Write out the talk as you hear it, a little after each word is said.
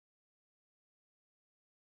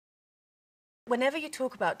whenever you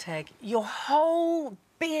talk about Teg, your whole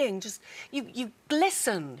being just... You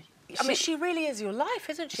glisten. I mean, she really is your life,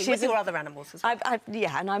 isn't she? With your other animals as well.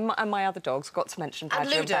 Yeah, and my other dogs, got to mention Badger and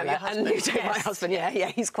Ludo, your husband. And Ludo, yes. my husband, yeah,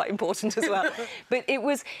 he's quite important as well. But it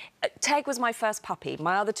was... Teg was my first puppy.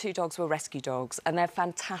 My other two dogs were rescue dogs, and they're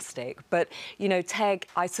fantastic. But, you know, Teg,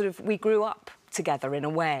 we grew up together in a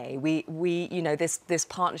way. We you know, this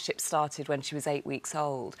partnership started when she was 8 weeks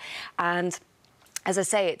old. And... as I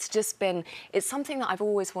say, it's something that I've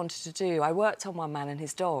always wanted to do. I worked on One Man and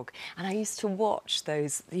His Dog, and I used to watch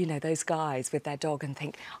those, you know, those guys with their dog and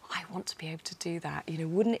think, oh, I want to be able to do that. You know,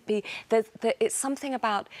 wouldn't it be... it's something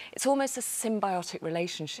about... It's almost a symbiotic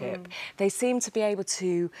relationship. They seem to be able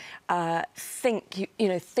to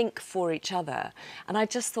think for each other. And I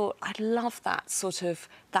just thought, I'd love that sort of...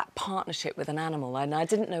 that partnership with an animal, and I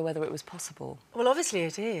didn't know whether it was possible. Well, obviously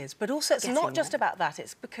it is, but also it's not just about that.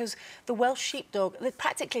 It's because the Welsh sheepdog, they're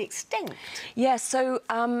practically extinct. Yeah, so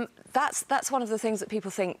that's one of the things that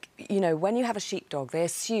people think, you know, when you have a sheepdog, they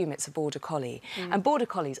assume it's a border collie. And border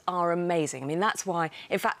collies are amazing. I mean, that's why,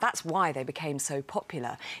 in fact, that's why they became so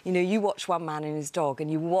popular. You know, you watch One Man and His Dog and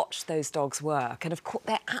you watch those dogs work, and of course,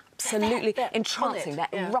 they're absolutely entrancing.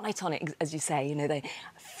 They're right on it, as you say, you know, they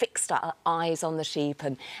fixed eyes on the sheep,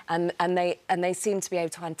 and they seem to be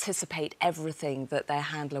able to anticipate everything that their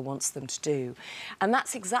handler wants them to do. And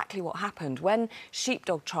that's exactly what happened. When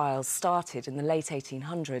sheepdog trials started in the late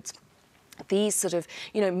 1800s, these sort of,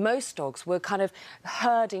 you know, most dogs were kind of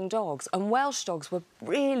herding dogs, and Welsh dogs were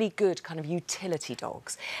really good kind of utility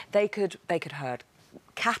dogs. They could herd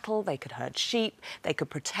cattle, they could herd sheep, they could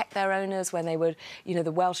protect their owners when they would, you know,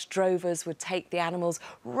 the Welsh drovers would take the animals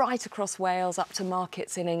right across Wales up to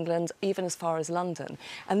markets in England, even as far as London.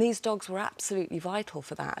 And these dogs were absolutely vital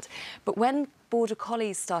for that. But when border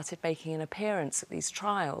collies started making an appearance at these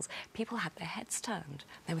trials, people had their heads turned.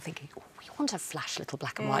 They were thinking, oh, we want a flash little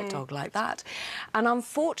black and white dog like that. And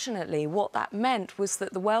unfortunately, what that meant was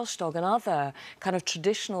that the Welsh dog and other kind of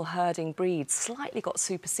traditional herding breeds slightly got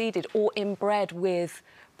superseded or inbred with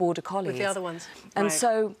border collies. With the other ones. And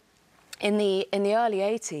so... in the early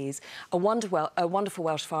 80s, a wonderful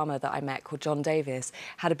Welsh farmer that I met called John Davies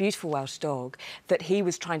had a beautiful Welsh dog that he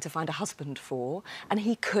was trying to find a husband for, and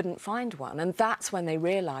he couldn't find one. And that's when they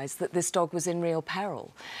realised that this dog was in real peril.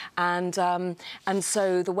 And so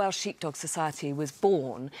the Welsh Sheepdog Society was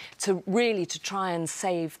born to try and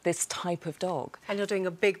save this type of dog. And you're doing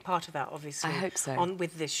a big part of that, obviously. I hope so.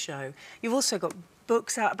 With this show. You've also got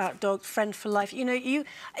books out about dogs, Friend for Life. You know,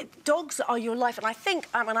 dogs are your life, and I think,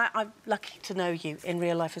 I mean, I'm lucky to know you in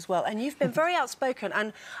real life as well, and you've been very outspoken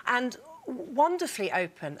and wonderfully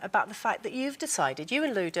open about the fact that you've decided, you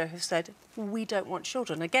and Ludo have said, we don't want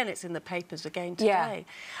children. Again, it's in the papers again today.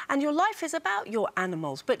 Yeah. And your life is about your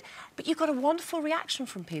animals, but you got a wonderful reaction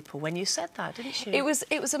from people when you said that, didn't you?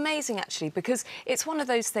 It was amazing, actually, because it's one of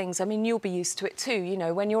those things, I mean, you'll be used to it too, you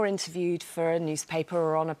know, when you're interviewed for a newspaper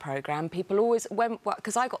or on a programme, people always,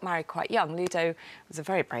 because I got married quite young, Ludo was a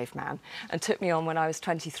very brave man and took me on when I was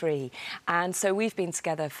 23, and so we've been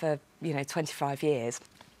together for, you know, 25 years.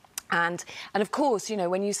 And of course, you know,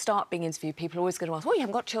 when you start being interviewed, people are always going to ask, well, you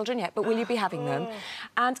haven't got children yet, but will you be having them?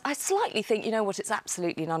 And I slightly think, you know what, it's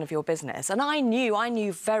absolutely none of your business. And I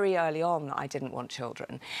knew very early on that I didn't want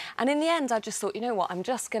children. And in the end, I just thought, you know what, I'm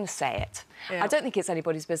just going to say it. Yeah. I don't think it's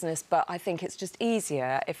anybody's business, but I think it's just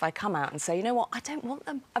easier if I come out and say, you know what, I don't want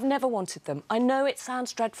them. I've never wanted them. I know it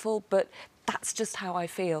sounds dreadful, but that's just how I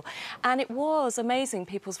feel. And it was amazing,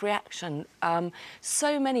 people's reaction.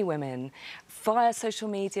 So many women, via social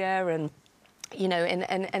media and, you know,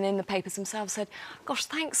 and in the papers themselves said, gosh,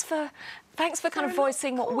 thanks for kind of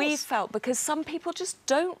voicing what we felt, because some people just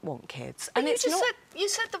don't want kids. And it's not... You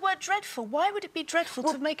said the word dreadful. Why would it be dreadful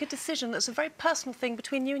to make a decision that's a very personal thing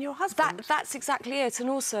between you and your husband? That's exactly it. And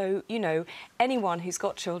also, you know, anyone who's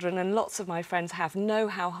got children, and lots of my friends have, know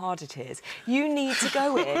how hard it is. You need to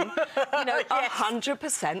go in, you know,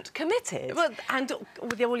 100% committed. Well, and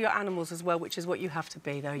with all your animals as well, which is what you have to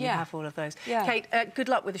be, though. You have all of those. Yeah. Kate, good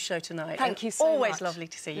luck with the show tonight. Thank you so much. Always lovely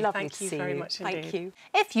to see you. Lovely to see you. Thank you very much indeed. Thank you.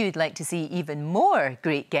 If you'd like to see even more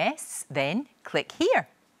great guests, then click here.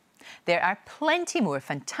 There are plenty more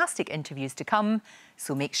fantastic interviews to come,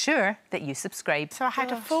 so make sure that you subscribe. So I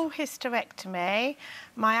had a full hysterectomy,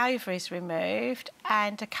 my ovaries removed,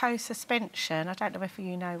 and a co-suspension. I don't know if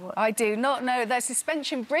you know what... I do not know. There's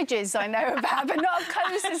suspension bridges I know about, but not a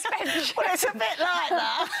co-suspension. Well, it's a bit like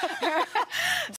that.